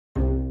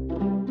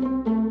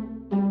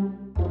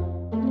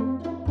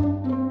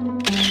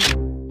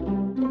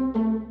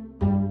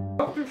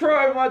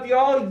Pride Month,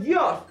 y'all.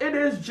 Yes, it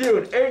is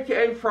June,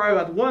 aka Pride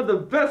Month, one of the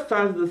best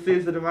times of the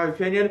season, in my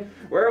opinion,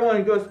 where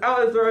everyone goes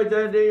out as their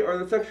identity or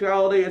their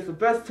sexuality. It's the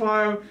best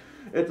time,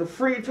 it's a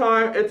free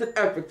time, it's an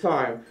epic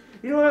time.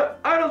 You know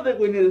what? I don't think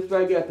we need this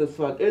baguette this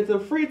month. It's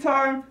a free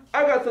time.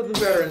 I got something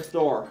better in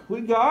store.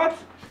 We got...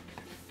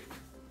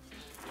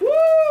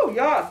 Woo!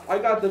 Yes, I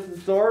got this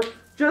in store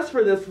just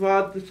for this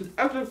month. This is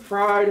Epic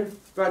Pride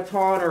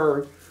baton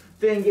or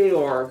thingy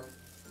or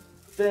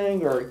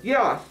thing or...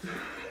 Yes.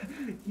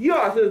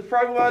 Yes, it's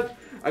Pride Month.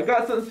 I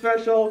got something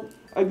special.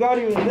 I got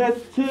even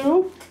this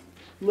too.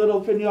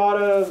 Little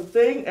pinata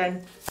thing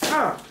and...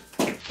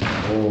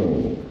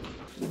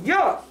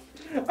 Yes!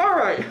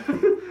 Alright,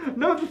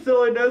 no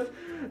silliness.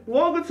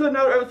 Welcome to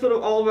another episode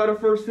of All About a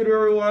Fursuiter,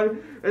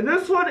 everyone. And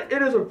this one,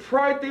 it is a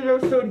Pride-themed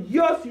episode.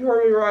 Yes, you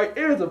heard me right.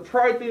 It is a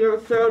Pride-themed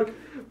episode.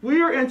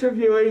 We are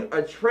interviewing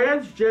a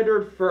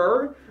transgendered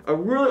fur, a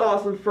really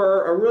awesome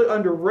fur, a really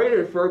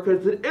underrated fur,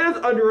 because it is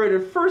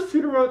underrated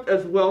Fursuiter month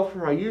as well for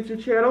my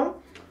YouTube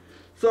channel.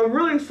 So I'm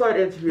really excited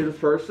to interview this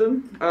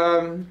person.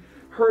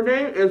 Her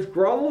name is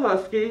Grovel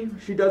Husky.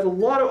 She does a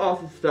lot of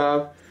awesome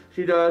stuff.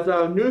 She does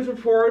news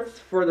reports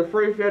for the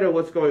furry fandom,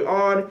 what's going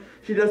on.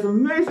 She does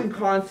amazing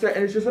content,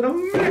 and is just an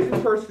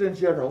amazing person in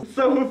general.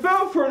 So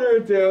without further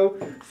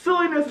ado,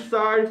 silliness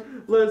aside,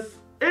 let's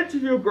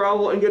interview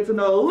Grovel and get to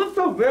know a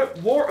little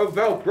bit more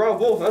about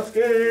Grovel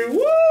Husky.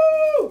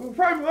 Woo!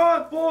 Pride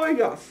Month, boy,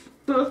 yes.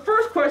 So the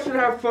first question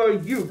I have for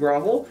you,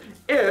 Grovel,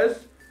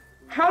 is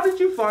how did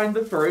you find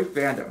the furry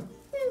fandom?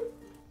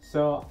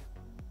 So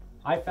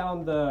I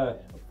found the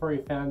furry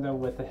fandom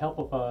with the help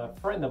of a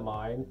friend of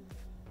mine.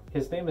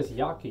 His name is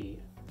Yaki.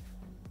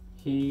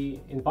 He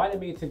invited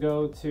me to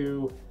go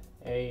to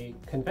a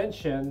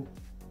convention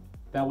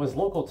that was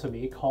local to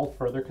me called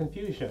Further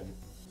Confusion.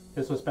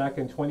 This was back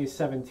in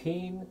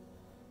 2017.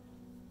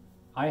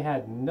 I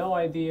had no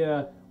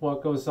idea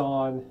what goes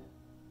on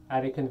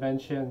at a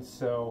convention,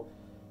 so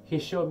he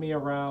showed me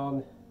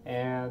around,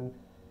 and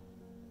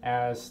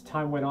as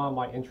time went on,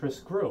 my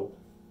interest grew.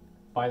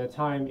 By the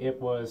time it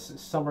was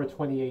summer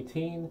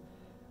 2018,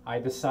 I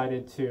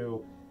decided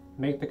to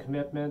make the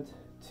commitment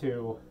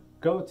to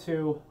go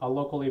to a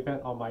local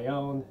event on my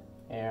own,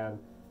 and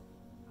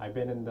I've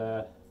been in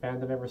the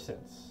fandom ever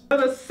since. Now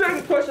the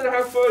second question I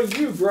have for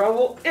you,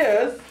 Grovel,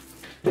 is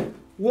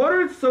what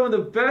are some of the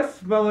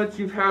best moments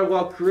you've had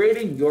while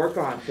creating your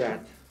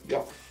content?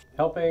 Yes.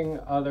 Helping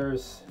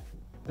others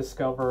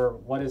discover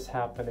what is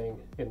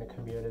happening in the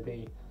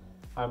community.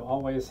 I'm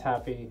always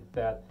happy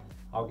that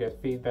I'll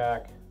get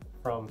feedback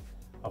from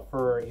a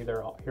furry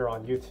either here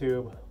on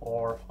YouTube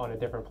or on a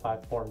different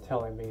platform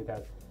telling me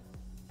that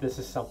this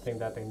is something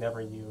that they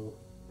never knew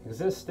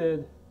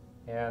existed.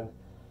 And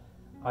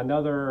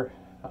another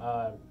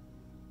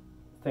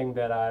thing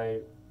that I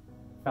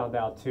found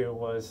out too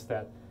was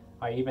that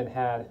I even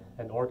had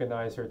an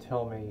organizer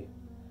tell me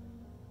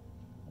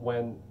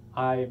when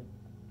I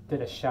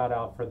did a shout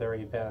out for their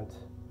event,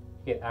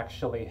 it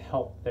actually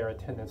helped their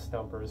attendance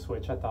numbers,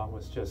 which I thought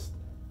was just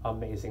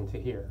amazing to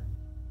hear.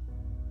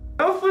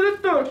 Now for the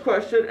third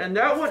question, and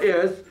that one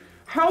is,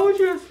 how would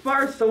you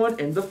inspire someone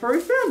in the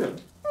furry fandom?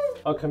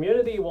 A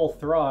community will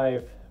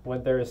thrive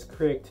when there's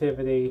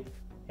creativity,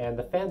 and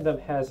the fandom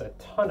has a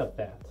ton of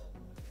that.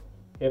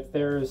 If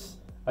there's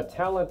a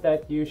talent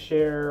that you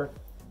share,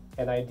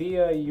 an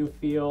idea you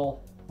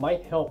feel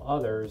might help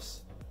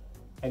others,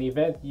 an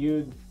event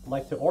you'd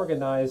like to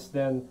organize,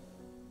 then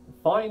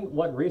find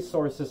what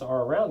resources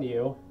are around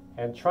you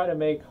and try to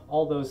make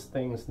all those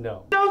things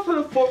known. Now for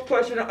the fourth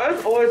question,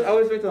 as always, I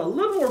always make it a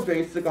little more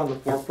basic on the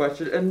fourth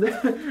question, and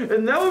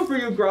that one for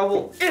you,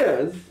 Grovel,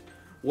 is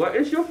what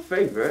is your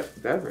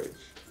favorite beverage?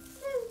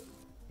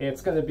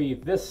 It's going to be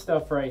this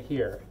stuff right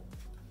here.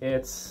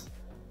 It's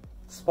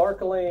a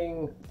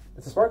sparkling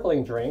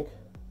drink.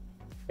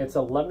 It's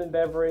a lemon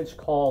beverage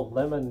called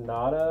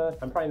Lemonada.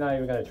 I'm probably not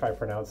even going to try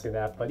pronouncing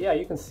that, but yeah,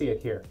 you can see it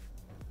here.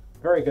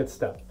 Very good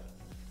stuff.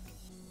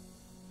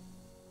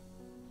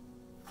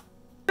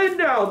 And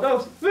now the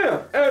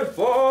fifth and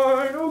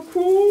final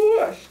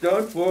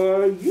question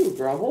for you,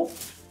 Grovel,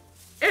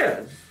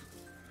 is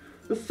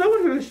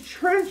someone who is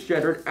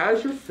transgendered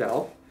as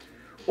yourself,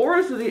 or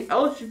is in the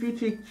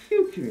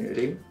LGBTQ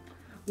community,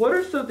 what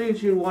are some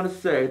things you want to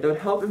say that would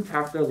help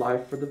impact their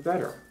life for the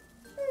better?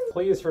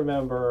 Please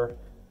remember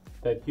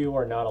that you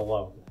are not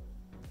alone.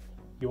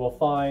 You will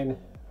find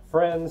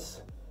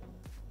friends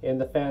in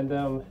the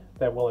fandom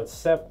that will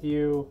accept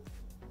you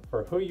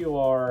for who you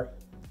are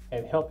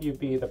and help you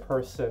be the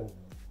person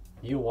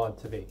you want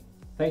to be.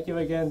 Thank you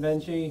again,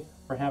 Benji,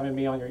 for having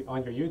me on your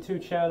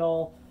YouTube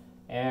channel,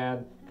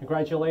 and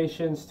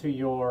congratulations to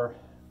your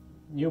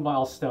new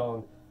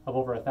milestone of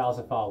over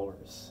 1,000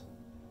 followers.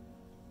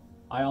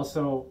 I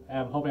also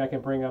am hoping I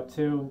can bring up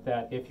too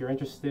that if you're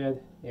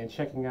interested in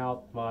checking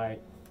out my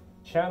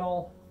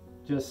channel,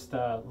 just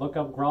look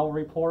up Grovel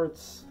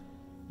Reports.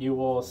 You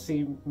will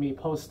see me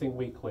posting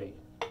weekly.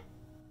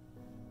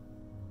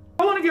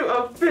 I want to give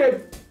a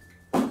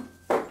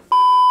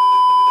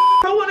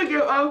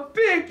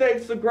big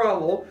thanks to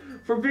Grovel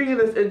for being in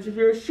this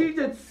interview. She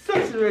did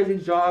such an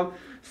amazing job.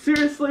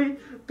 Seriously,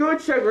 go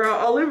check her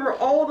out. I'll leave her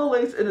all the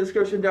links in the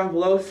description down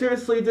below.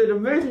 Seriously, you did an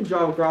amazing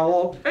job,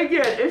 Grovel.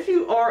 Again, if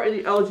you are in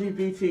the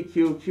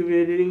LGBTQ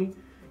community,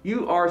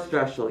 you are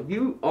special.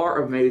 You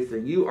are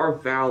amazing. You are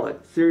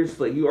valid.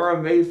 Seriously, you are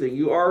amazing.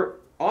 You are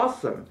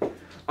awesome.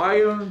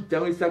 I am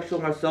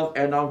demisexual myself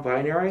and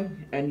non-binary,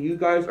 and you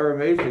guys are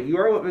amazing. You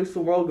are what makes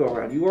the world go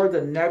around. You are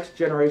the next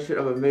generation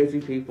of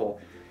amazing people.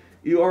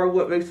 You are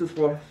what makes this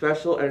world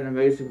special in an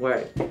amazing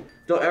way.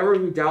 Don't ever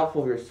be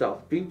doubtful of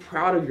yourself. Be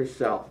proud of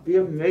yourself. Be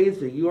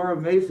amazing. You are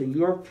amazing.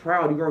 You are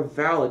proud. You are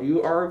valid.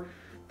 You are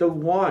the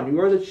one.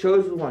 You are the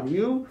chosen one.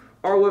 You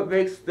are what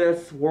makes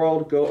this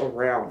world go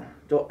around.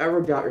 Don't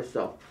ever doubt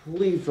yourself.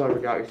 Please don't ever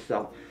doubt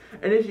yourself.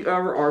 And if you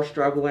ever are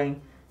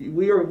struggling,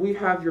 we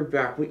have your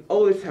back. We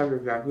always have your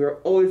back. We are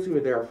always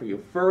there for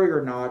you. Furry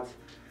or not,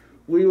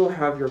 we will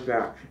have your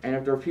back. And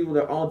if there are people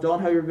that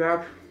don't have your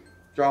back,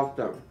 drop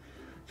them.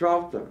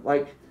 Drop them.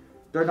 Like,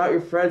 they're not your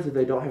friends if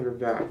they don't have your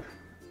back.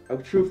 A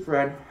true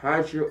friend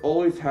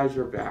always has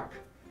your back.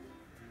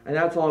 And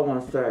that's all I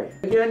want to say.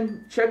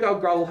 Again, check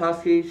out Grovel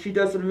Husky. She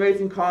does some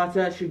amazing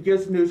content. She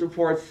gives news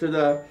reports to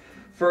the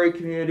furry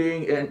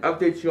community and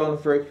updates you on the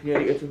furry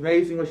community. It's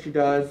amazing what she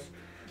does.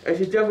 And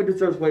she definitely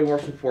deserves way more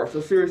support. So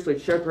seriously,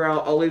 check her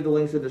out. I'll leave the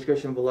links in the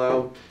description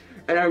below.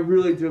 And I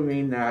really do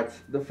mean that.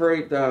 The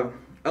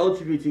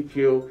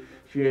LGBTQ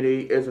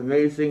community is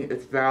amazing.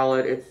 It's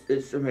valid.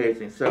 It's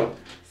amazing. So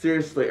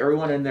seriously,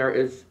 everyone in there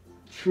is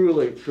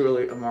truly,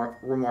 truly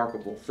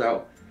remarkable.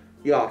 So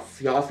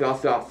yes.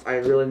 I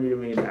really need to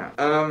mean that.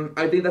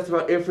 I think that's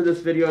about it for this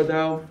video,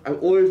 though. I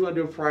always want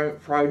to do a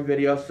pride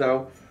video,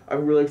 so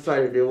I'm really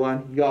excited to do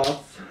one.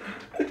 Yes.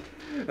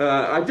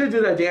 I did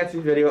do that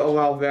dancing video a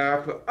while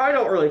back, but I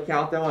don't really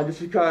count that one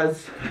just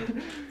because,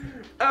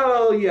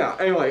 oh yeah,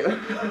 anyway,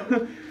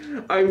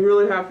 I'm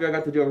really happy I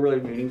got to do a really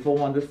meaningful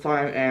one this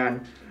time,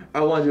 and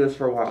I want to do this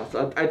for a while.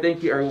 So I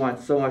thank you everyone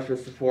so much for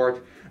the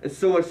support, and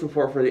so much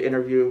support for the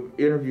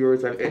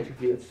interviewers I've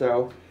interviewed.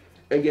 So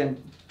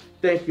again,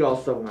 thank you all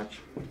so much.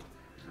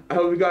 I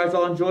hope you guys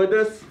all enjoyed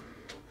this,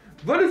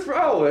 but as for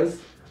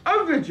always,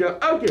 I bid you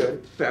a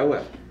good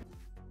farewell.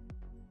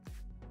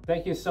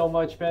 Thank you so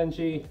much,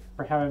 Benji,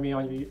 for having me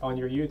on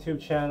your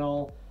YouTube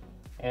channel,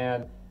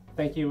 and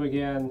thank you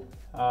again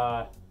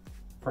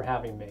for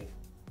having me.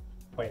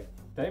 Wait,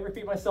 did I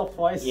repeat myself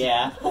twice?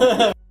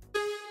 Yeah.